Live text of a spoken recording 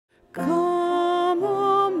Come,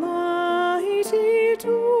 Almighty,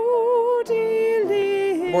 to deliver.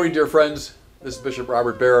 Good morning, dear friends. This is Bishop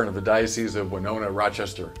Robert Barron of the Diocese of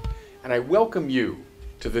Winona-Rochester, and I welcome you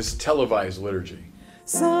to this televised liturgy.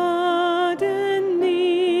 Suddenly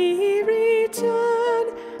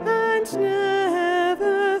return and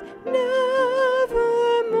never,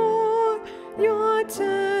 never more your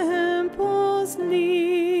temples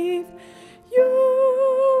leave.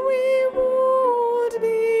 You we would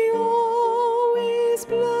be always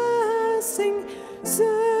blessing,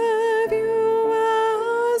 serve you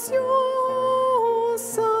as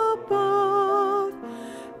yours above.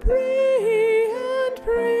 Pray and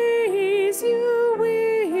praise you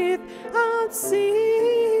without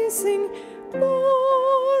ceasing,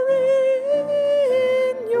 glory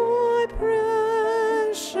in your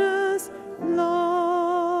precious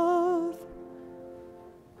love.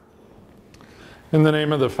 In the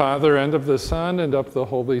name of the Father, and of the Son, and of the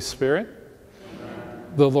Holy Spirit. Amen.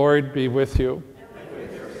 The Lord be with you. And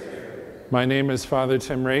with your spirit. My name is Father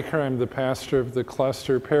Tim Raker. I'm the pastor of the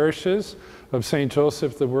cluster parishes of St.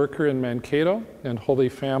 Joseph the Worker in Mankato and Holy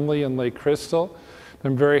Family in Lake Crystal.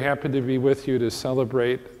 I'm very happy to be with you to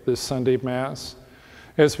celebrate this Sunday Mass.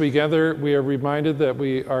 As we gather, we are reminded that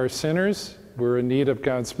we are sinners. We're in need of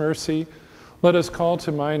God's mercy. Let us call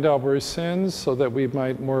to mind our sins so that we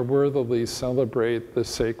might more worthily celebrate the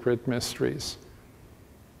sacred mysteries.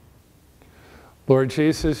 Lord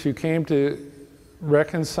Jesus, you came to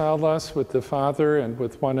reconcile us with the Father and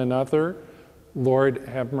with one another. Lord,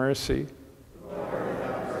 have mercy. Lord,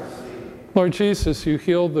 have mercy. Lord Jesus, you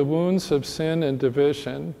healed the wounds of sin and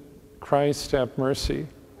division. Christ, have mercy.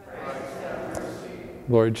 Christ, have mercy.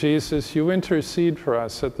 Lord Jesus, you intercede for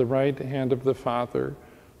us at the right hand of the Father.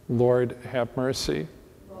 Lord, have mercy.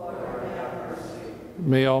 Lord, have mercy.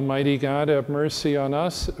 May Almighty God have mercy on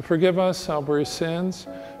us, forgive us our sins,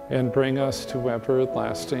 and bring us to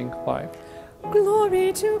everlasting life.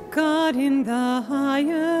 Glory to God in the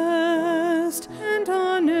highest, and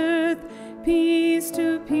on earth peace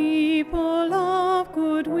to people of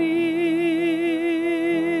good will.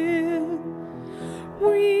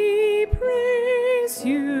 We praise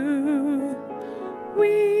you,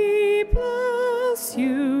 we bless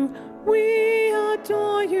you, we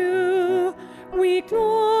adore you, we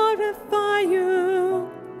glorify you,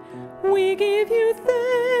 we give you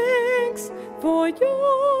thanks for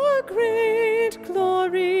your great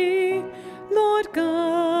glory, Lord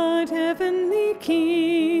God, heavenly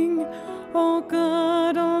King, O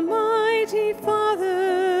God, Almighty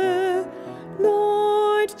Father,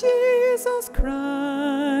 Lord Jesus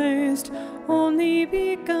Christ, only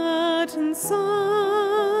begotten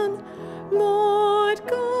Son, Lord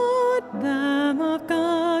God, Lamb of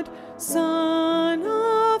God, Son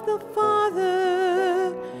of the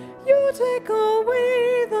Father, you take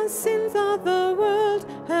away the sins of the world,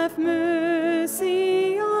 have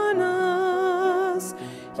mercy on us.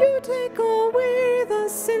 You take away the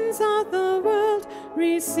sins of the world,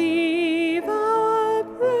 receive our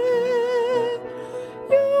prayer.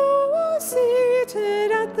 You are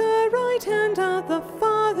seated at the right hand of the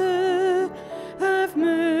Father, have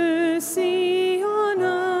mercy on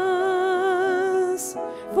us.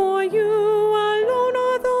 For you alone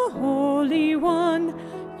are the Holy One,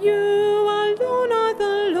 you alone are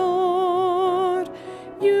the Lord,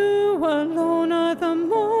 you alone are the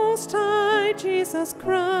Most High, Jesus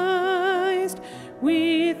Christ,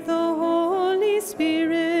 with the Holy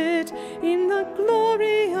Spirit, in the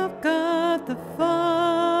glory of God the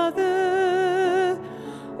Father.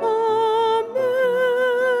 Amen.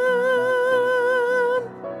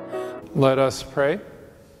 Let us pray.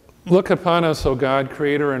 Look upon us, O God,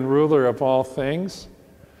 creator and ruler of all things,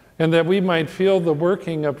 and that we might feel the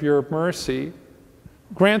working of your mercy,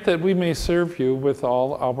 grant that we may serve you with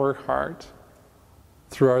all our heart.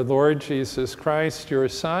 Through our Lord Jesus Christ, your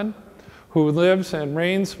Son, who lives and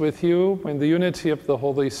reigns with you in the unity of the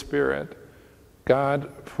Holy Spirit,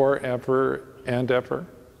 God, forever and ever.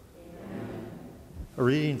 Amen. A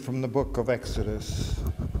reading from the book of Exodus.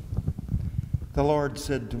 The Lord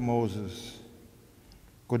said to Moses,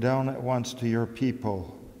 "Go down at once to your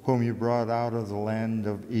people, whom you brought out of the land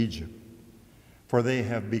of Egypt, for they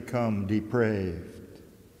have become depraved.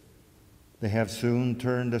 They have soon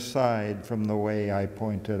turned aside from the way I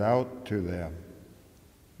pointed out to them,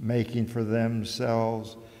 making for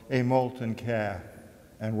themselves a molten calf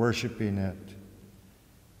and worshiping it,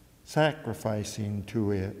 sacrificing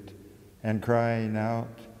to it and crying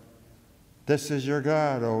out, 'This is your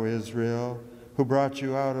God, O Israel, who brought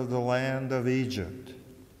you out of the land of Egypt.'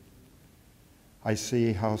 I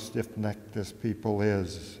see how stiff-necked this people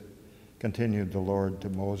is," continued the Lord to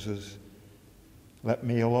Moses. Let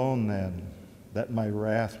me alone then, that my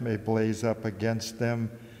wrath may blaze up against them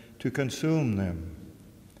to consume them.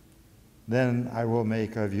 Then I will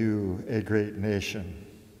make of you a great nation."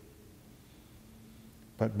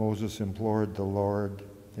 But Moses implored the Lord,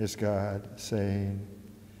 his God, saying,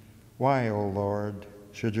 "Why, O Lord,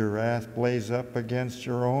 should your wrath blaze up against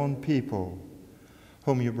your own people,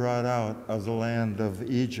 whom you brought out of the land of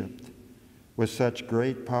Egypt with such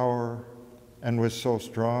great power and with so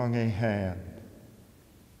strong a hand?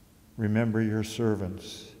 Remember your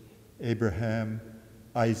servants, Abraham,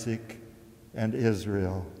 Isaac, and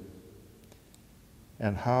Israel,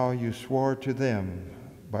 and how you swore to them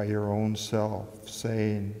by your own self,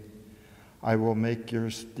 saying, 'I will make your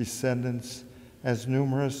descendants as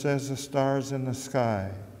numerous as the stars in the sky,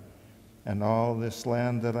 and all this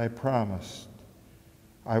land that I promised,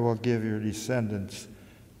 I will give your descendants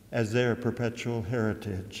as their perpetual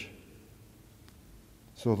heritage.'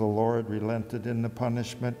 So the Lord relented in the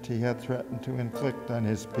punishment he had threatened to inflict on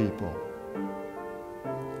his people."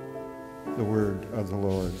 The word of the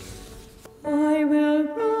Lord. I will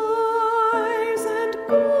rise and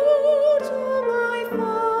go to my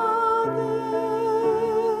Father.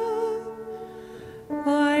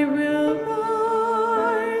 I will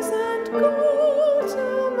rise and go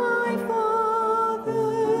to my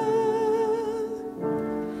Father.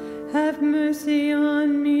 Have mercy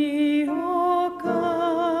on me, O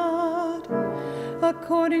God,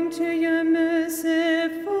 according to your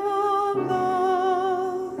merciful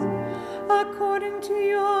love, according to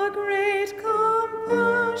your great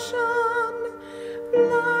compassion,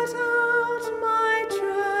 blot out my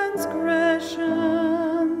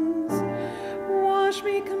transgressions. Wash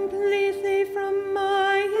me completely from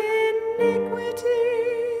my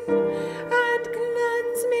iniquity and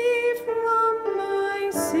cleanse me from my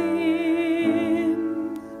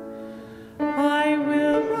sin. I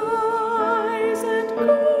will rise and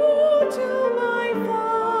go to my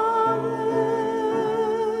Father.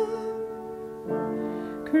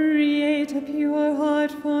 Create a pure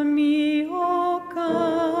heart for me, O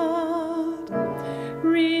God.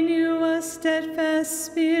 Renew a steadfast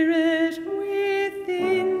spirit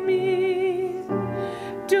within me.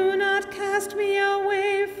 Do not cast me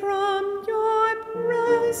away from your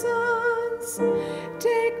presence.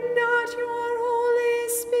 Take not your Holy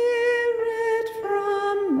Spirit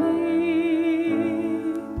from me.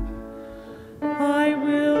 I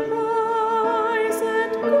will rise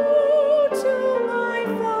and go to my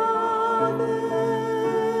Father.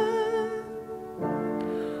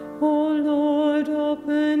 O Lord,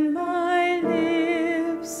 open my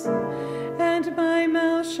lips, and my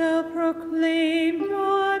mouth shall proclaim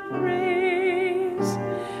your praise.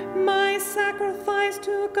 My sacrifice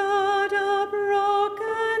to God, a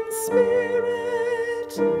broken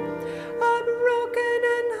spirit, a broken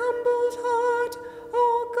and humbled heart, O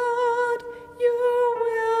God, you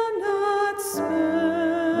will not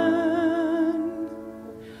spurn.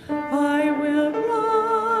 I will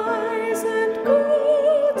rise and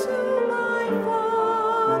go to my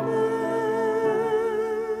Father.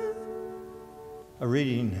 A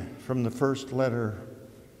reading from the first letter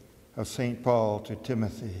of St. Paul to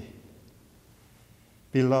Timothy.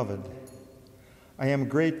 Beloved, I am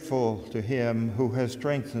grateful to him who has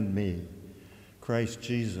strengthened me, Christ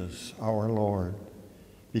Jesus our Lord,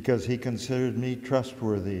 because he considered me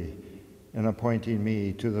trustworthy in appointing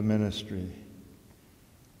me to the ministry.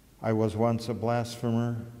 I was once a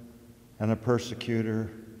blasphemer and a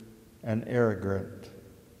persecutor and arrogant,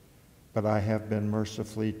 but I have been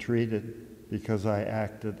mercifully treated because I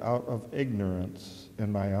acted out of ignorance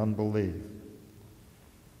in my unbelief.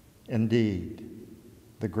 Indeed,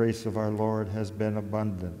 the grace of our Lord has been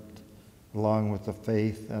abundant, along with the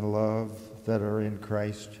faith and love that are in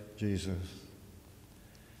Christ Jesus.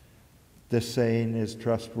 This saying is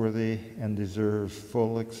trustworthy and deserves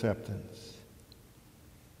full acceptance.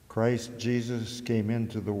 Christ Jesus came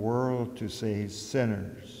into the world to save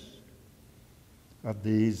sinners. Of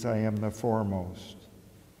these I am the foremost,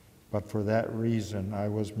 but for that reason I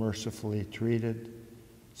was mercifully treated,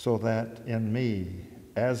 so that in me,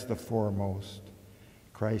 as the foremost,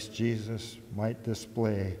 Christ Jesus might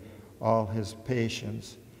display all his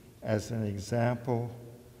patience as an example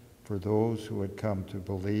for those who had come to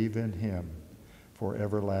believe in him for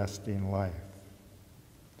everlasting life.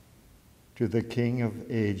 To the King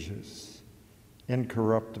of ages,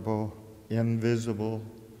 incorruptible, invisible,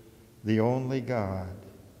 the only God,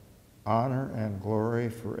 honor and glory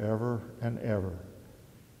forever and ever.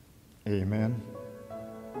 Amen.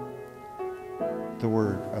 The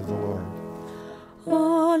word of the Lord.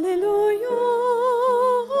 Alleluia,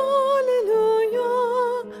 alleluia,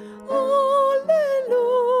 alleluia.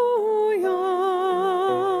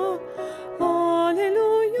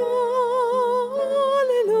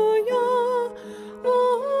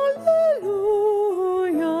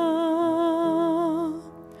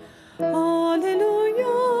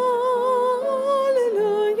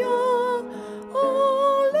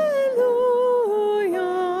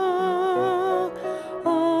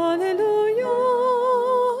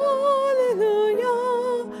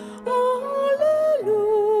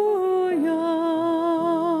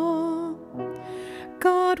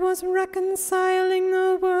 God was reconciling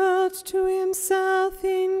the world to himself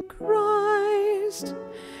in Christ,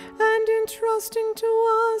 and entrusting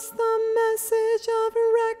to us the message of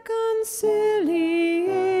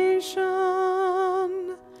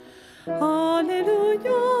reconciliation.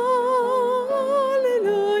 Alleluia,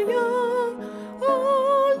 alleluia,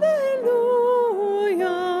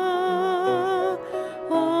 alleluia, alleluia,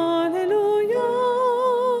 alleluia,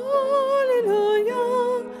 alleluia.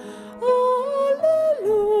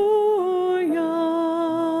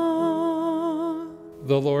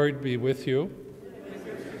 The Lord be with you.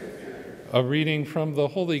 A reading from the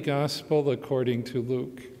Holy Gospel according to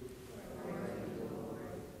Luke.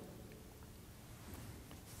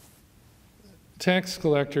 Tax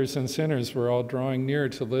collectors and sinners were all drawing near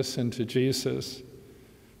to listen to Jesus,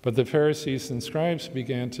 but the Pharisees and scribes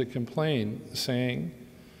began to complain, saying,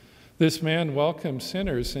 "This man welcomes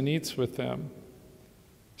sinners and eats with them."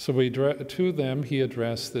 So to them he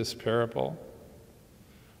addressed this parable.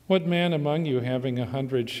 "What man among you, having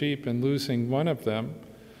 100 sheep and losing one of them,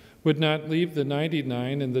 would not leave the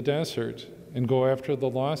 99 in the desert and go after the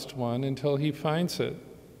lost one until he finds it?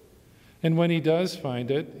 And when he does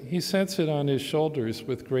find it, he sets it on his shoulders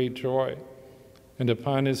with great joy. And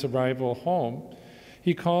upon his arrival home,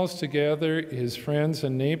 he calls together his friends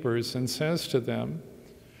and neighbors and says to them,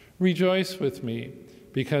 'Rejoice with me,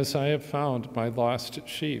 because I have found my lost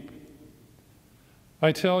sheep.'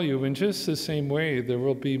 I tell you, in just the same way, there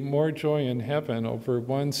will be more joy in heaven over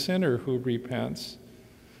one sinner who repents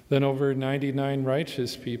than over 99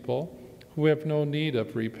 righteous people who have no need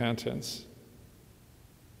of repentance.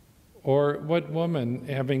 Or what woman,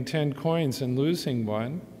 having 10 coins and losing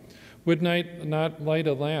one, would not light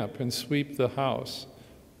a lamp and sweep the house,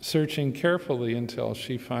 searching carefully until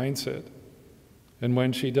she finds it? And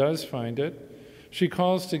when she does find it, she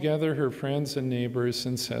calls together her friends and neighbors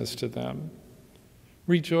and says to them,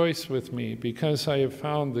 'Rejoice with me, because I have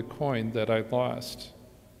found the coin that I lost.'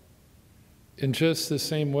 In just the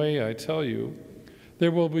same way, I tell you,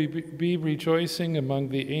 there will be rejoicing among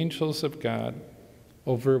the angels of God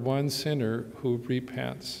over one sinner who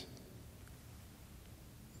repents."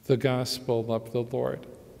 The Gospel of the Lord.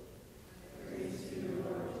 Praise to you,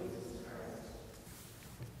 Lord Jesus Christ.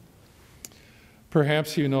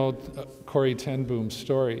 Perhaps you know Corrie ten Boom's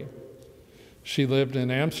story. She lived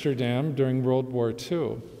in Amsterdam during World War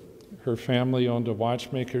II. Her family owned a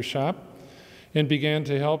watchmaker shop and began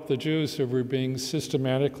to help the Jews who were being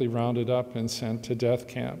systematically rounded up and sent to death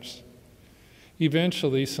camps.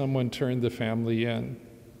 Eventually, someone turned the family in,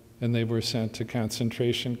 and they were sent to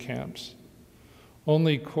concentration camps.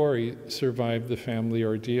 Only Corrie survived the family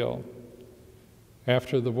ordeal.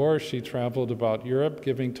 After the war, she traveled about Europe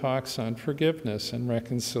giving talks on forgiveness and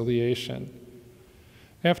reconciliation.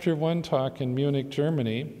 After one talk in Munich,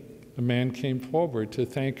 Germany, a man came forward to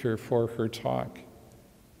thank her for her talk.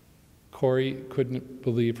 Corrie couldn't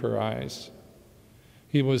believe her eyes.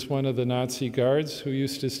 He was one of the Nazi guards who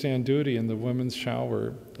used to stand duty in the women's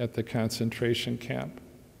shower at the concentration camp.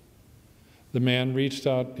 The man reached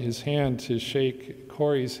out his hand to shake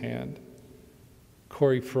Corrie's hand.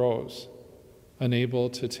 Corrie froze,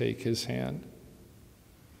 unable to take his hand.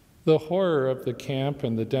 The horror of the camp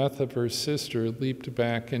and the death of her sister leaped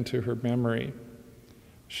back into her memory.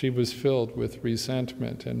 She was filled with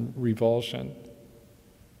resentment and revulsion.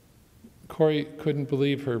 Corrie couldn't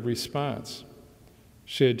believe her response.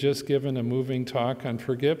 She had just given a moving talk on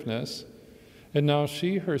forgiveness, and now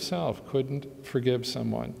she herself couldn't forgive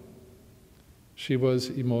someone. She was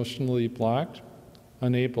emotionally blocked,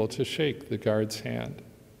 unable to shake the guard's hand.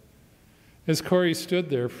 As Corrie stood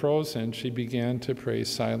there frozen, she began to pray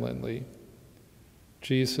silently.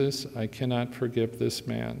 "Jesus, I cannot forgive this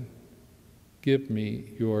man. Give me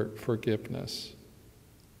your forgiveness."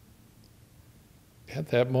 At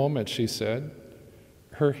that moment, she said,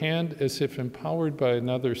 her hand, as if empowered by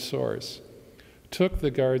another source, took the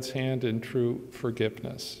guard's hand in true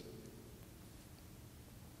forgiveness.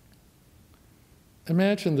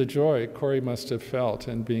 Imagine the joy Corrie must have felt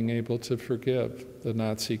in being able to forgive the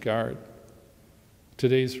Nazi guard.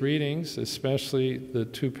 Today's readings, especially the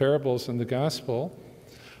 2 parables in the Gospel,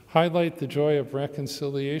 highlight the joy of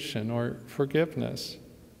reconciliation or forgiveness.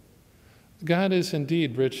 God is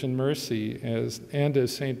indeed rich in mercy, and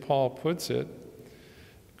as St. Paul puts it,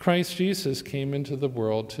 Christ Jesus came into the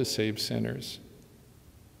world to save sinners.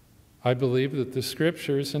 I believe that the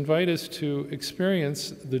Scriptures invite us to experience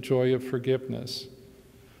the joy of forgiveness,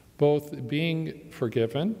 both being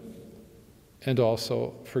forgiven and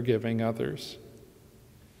also forgiving others.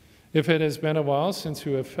 If it has been a while since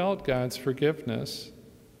you have felt God's forgiveness,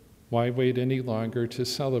 why wait any longer to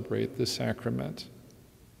celebrate the sacrament?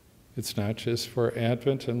 It's not just for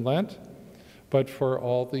Advent and Lent, but for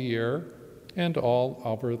all the year and all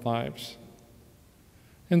our lives.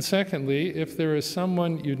 And secondly, if there is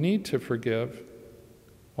someone you need to forgive,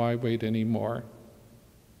 why wait anymore?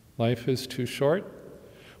 Life is too short,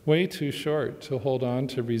 way too short to hold on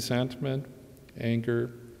to resentment,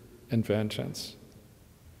 anger, and vengeance.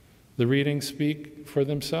 The readings speak for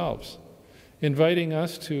themselves, inviting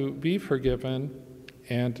us to be forgiven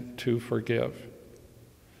and to forgive.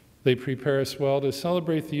 They prepare us well to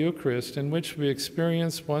celebrate the Eucharist, in which we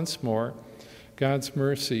experience once more God's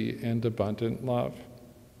mercy and abundant love.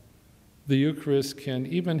 The Eucharist can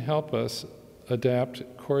even help us adapt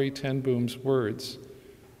Corrie ten Boom's words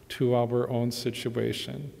to our own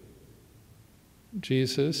situation.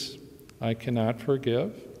 Jesus, I cannot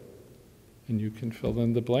forgive, and you can fill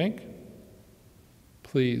in the blank.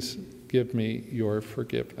 Please give me your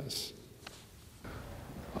forgiveness.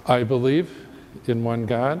 I believe in one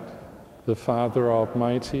God, the Father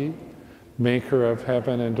Almighty, maker of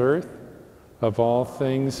heaven and earth, of all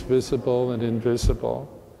things visible and invisible.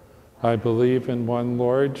 I believe in one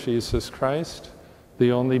Lord Jesus Christ,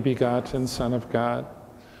 the only begotten Son of God,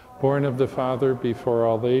 born of the Father before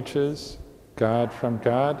all ages, God from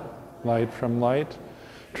God, light from light,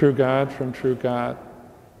 true God from true God,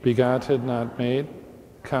 begotten, not made,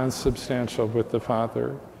 consubstantial with the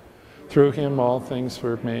Father. Through him all things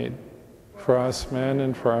were made. For us men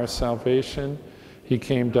and for our salvation, he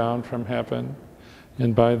came down from heaven,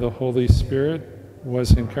 and by the Holy Spirit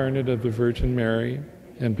was incarnate of the Virgin Mary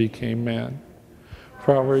and became man.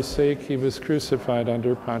 For our sake he was crucified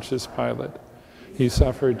under Pontius Pilate. He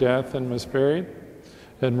suffered death and was buried,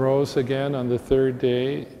 and rose again on the third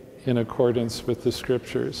day in accordance with the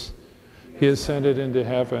Scriptures. He ascended into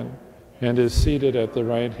heaven and is seated at the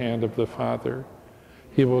right hand of the Father.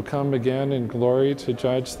 He will come again in glory to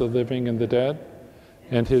judge the living and the dead,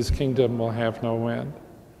 and his kingdom will have no end.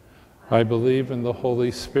 I believe in the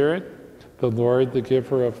Holy Spirit, the Lord, the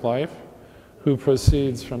giver of life, who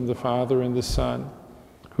proceeds from the Father and the Son,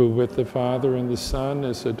 who with the Father and the Son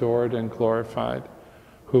is adored and glorified,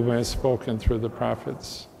 who has spoken through the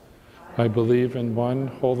prophets. I believe in one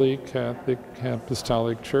holy Catholic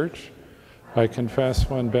Apostolic Church. I confess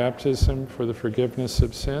one baptism for the forgiveness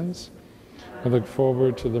of sins. I look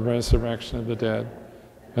forward to the resurrection of the dead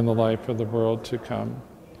and the life of the world to come.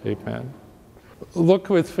 Amen.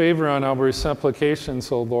 Look with favor on our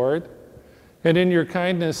supplications, O Lord, and in your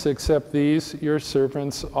kindness accept these, your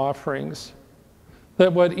servants' offerings,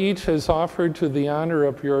 that what each has offered to the honor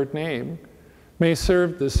of your name may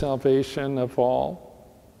serve the salvation of all,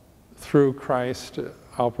 through Christ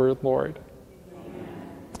our Lord. Amen.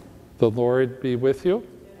 The Lord be with you.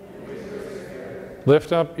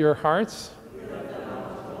 Lift up your hearts.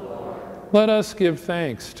 Let us give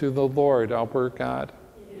thanks to the Lord our God.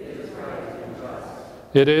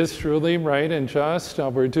 It is truly right and just,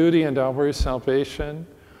 our duty and our salvation,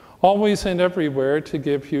 always and everywhere to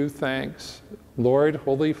give you thanks, Lord,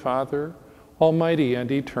 Holy Father, Almighty and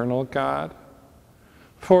eternal God.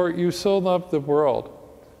 For you so loved the world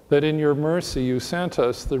that in your mercy you sent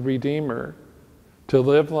us the Redeemer, to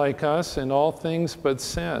live like us in all things but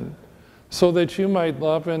sin, so that you might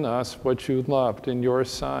love in us what you loved in your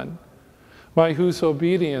Son, by whose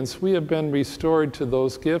obedience we have been restored to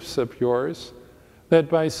those gifts of yours that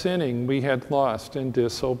by sinning we had lost in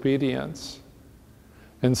disobedience.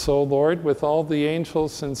 And so, Lord, with all the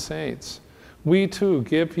angels and saints, we too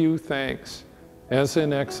give you thanks, as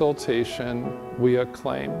in exultation we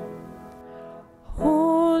acclaim.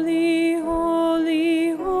 Holy, holy,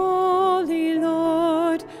 holy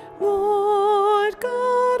Lord, Lord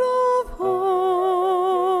God of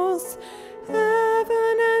hosts,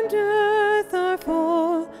 heaven and earth are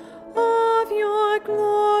full of your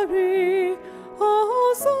glory.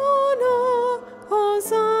 Hosanna,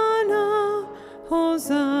 Hosanna,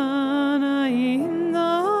 Hosanna in the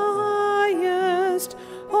highest.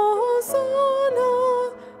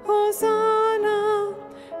 Hosanna, Hosanna,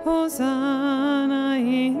 Hosanna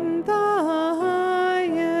in the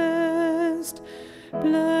highest.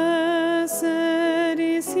 Blessed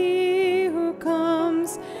is he who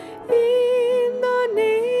comes in the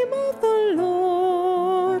name of the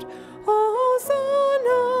Lord.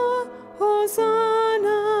 Hosanna,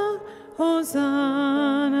 Hosanna,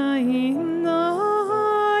 Hosanna in the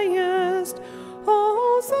highest.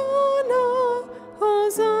 Hosanna,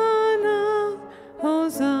 Hosanna,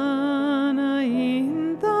 Hosanna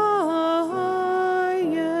in the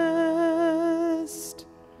highest.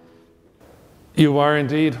 You are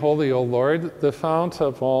indeed holy, O Lord, the fount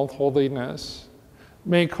of all holiness.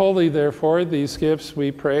 Make holy, therefore, these gifts,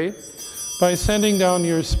 we pray, by sending down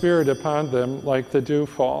your Spirit upon them like the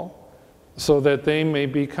dewfall, so that they may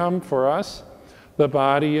become for us the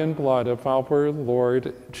body and blood of our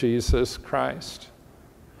Lord Jesus Christ.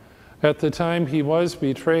 At the time he was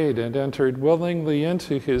betrayed and entered willingly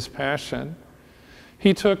into his passion,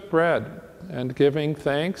 he took bread and, giving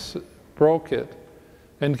thanks, broke it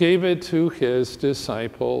and gave it to his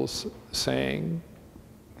disciples, saying,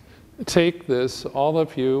 "Take this, all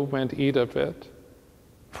of you, and eat of it,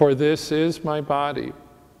 for this is my body,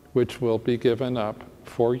 which will be given up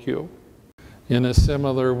for you." In a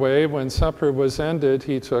similar way, when supper was ended,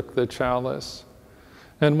 he took the chalice,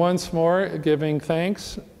 and once more, giving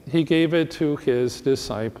thanks, he gave it to his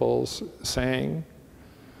disciples, saying,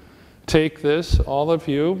 "Take this, all of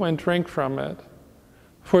you, and drink from it,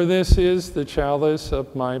 for this is the chalice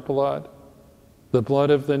of my blood, the blood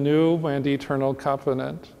of the new and eternal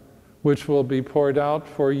covenant, which will be poured out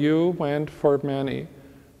for you and for many,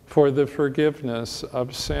 for the forgiveness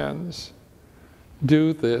of sins.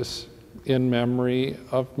 Do this in memory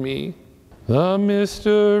of me." The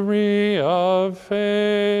mystery of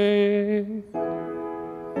faith.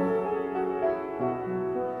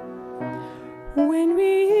 When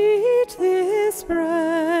we eat this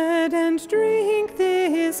bread and drink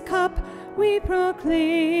this cup, we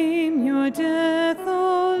proclaim your death,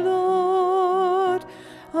 O Lord,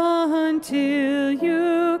 until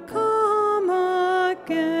you come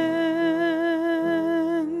again.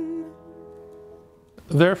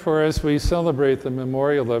 Therefore, as we celebrate the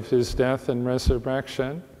memorial of his death and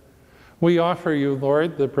resurrection, we offer you,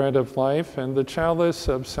 Lord, the bread of life and the chalice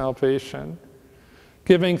of salvation,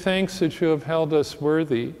 giving thanks that you have held us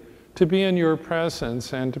worthy to be in your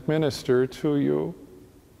presence and minister to you.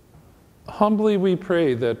 Humbly we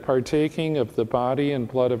pray that, partaking of the body and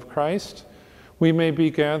blood of Christ, we may be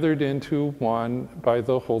gathered into one by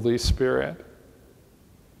the Holy Spirit.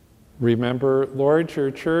 Remember, Lord, your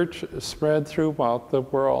church spread throughout the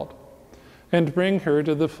world, and bring her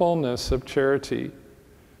to the fullness of charity,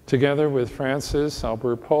 together with Francis,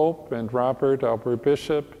 our Pope, and Robert, our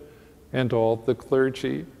Bishop, and all the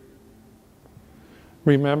clergy.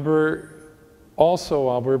 Remember also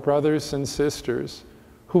our brothers and sisters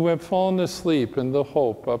who have fallen asleep in the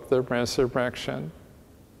hope of the resurrection,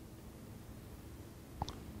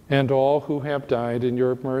 and all who have died in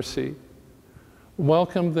your mercy.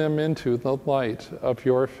 Welcome them into the light of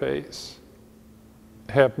your face.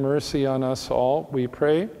 Have mercy on us all, we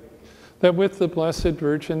pray, that with the Blessed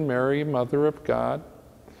Virgin Mary, Mother of God,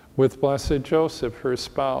 with blessed Joseph, her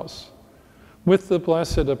spouse, with the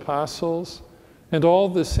blessed apostles, and all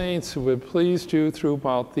the saints who have pleased you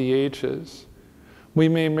throughout the ages, we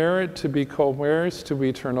may merit to be co-heirs to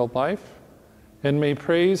eternal life, and may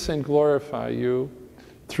praise and glorify you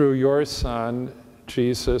through your Son,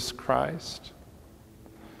 Jesus Christ.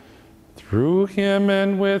 Through him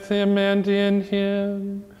and with him and in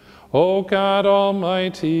him, O God,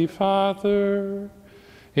 Almighty Father,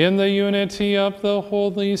 in the unity of the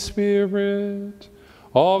Holy Spirit,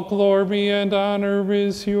 all glory and honor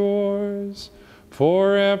is yours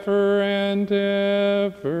forever and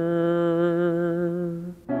ever.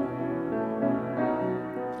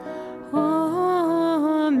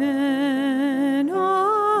 Amen, amen,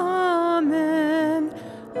 amen,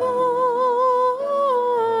 amen.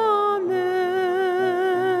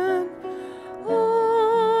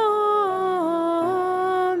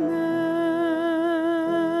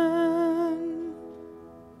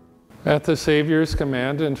 At the Savior's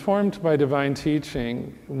command, informed by divine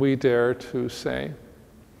teaching, we dare to say,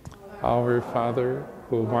 Our Father,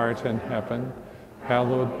 who art in heaven,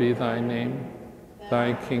 hallowed be thy name.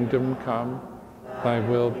 Thy kingdom come, thy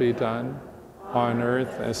will be done, on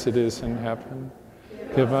earth as it is in heaven.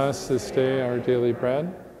 Give us this day our daily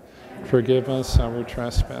bread. Forgive us our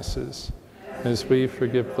trespasses, as we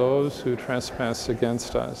forgive those who trespass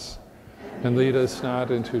against us. And lead us not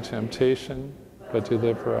into temptation, but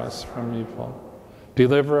deliver us from evil.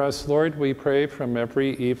 Deliver us, Lord, we pray, from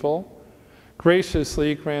every evil.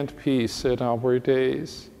 Graciously grant peace in our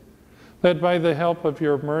days, that by the help of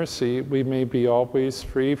your mercy we may be always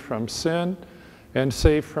free from sin and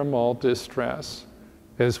safe from all distress,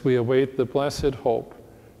 as we await the blessed hope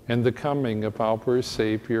and the coming of our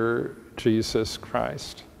Savior, Jesus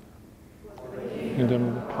Christ. The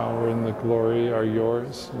kingdom, the power, and the glory are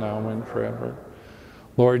yours, now and forever.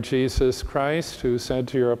 Lord Jesus Christ, who said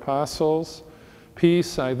to your apostles,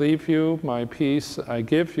 "Peace I leave you, my peace I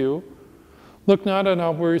give you," look not on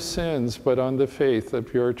our sins, but on the faith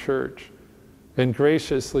of your church, and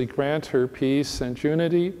graciously grant her peace and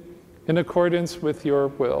unity in accordance with your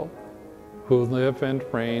will, who live and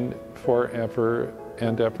reign forever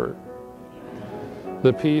and ever.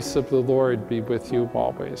 The peace of the Lord be with you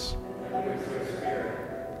always.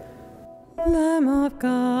 Lamb of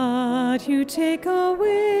God, you take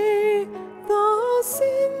away the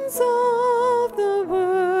sins of the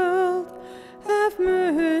world. Have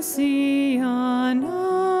mercy on us.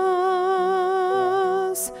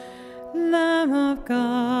 Lamb of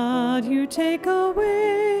God, you take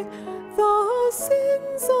away the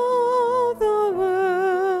sins of the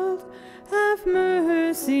world. Have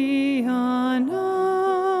mercy on us.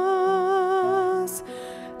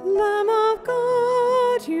 Lamb of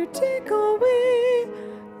God, you take away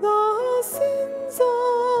the sins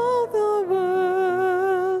of the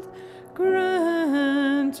world.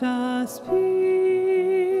 Grant us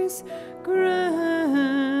peace,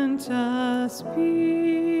 grant us peace.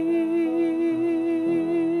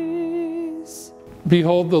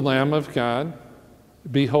 Behold the Lamb of God.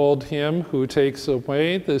 Behold him who takes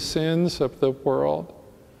away the sins of the world.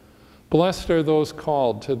 Blessed are those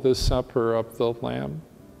called to the supper of the Lamb.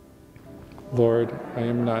 Lord, I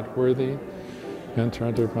am not worthy. Enter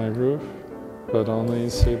under my roof, but only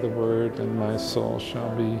say the word, and my soul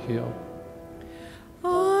shall be healed.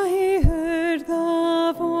 I heard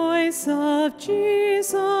the voice of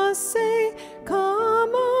Jesus say,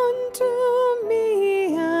 "Come unto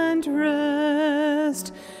me and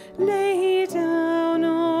rest. Lay down,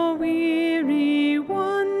 O weary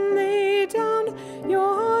one, lay down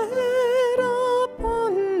your head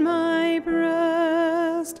upon my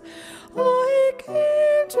breast." I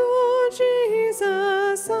came to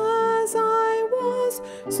Jesus as I was,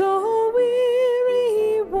 so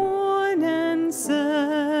weary, worn, and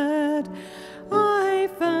sad. I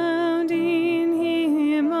found in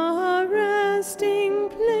him a resting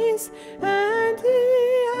place, and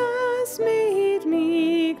he has made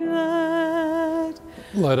me glad.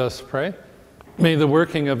 Let us pray. May the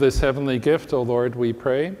working of this heavenly gift, O Lord, we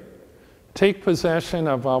pray, take possession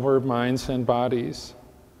of our minds and bodies,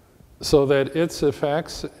 so that its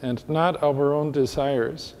effects and not our own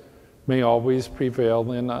desires may always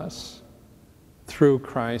prevail in us. Through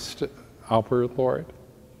Christ our Lord.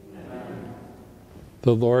 Amen.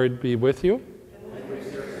 The Lord be with you. And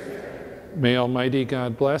with your spirit. May Almighty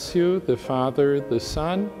God bless you, the Father, the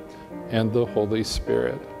Son, and the Holy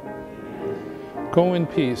Spirit. Amen. Go in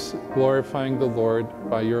peace, glorifying the Lord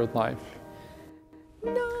by your life.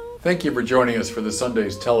 Thank you for joining us for this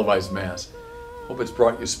Sunday's televised Mass. Hope it's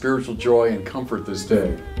brought you spiritual joy and comfort this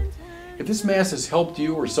day. If this Mass has helped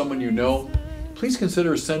you or someone you know, please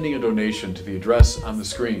consider sending a donation to the address on the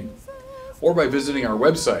screen, or by visiting our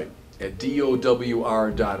website at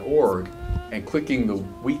dowr.org and clicking the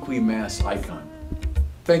weekly Mass icon.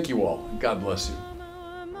 Thank you all, and God bless you.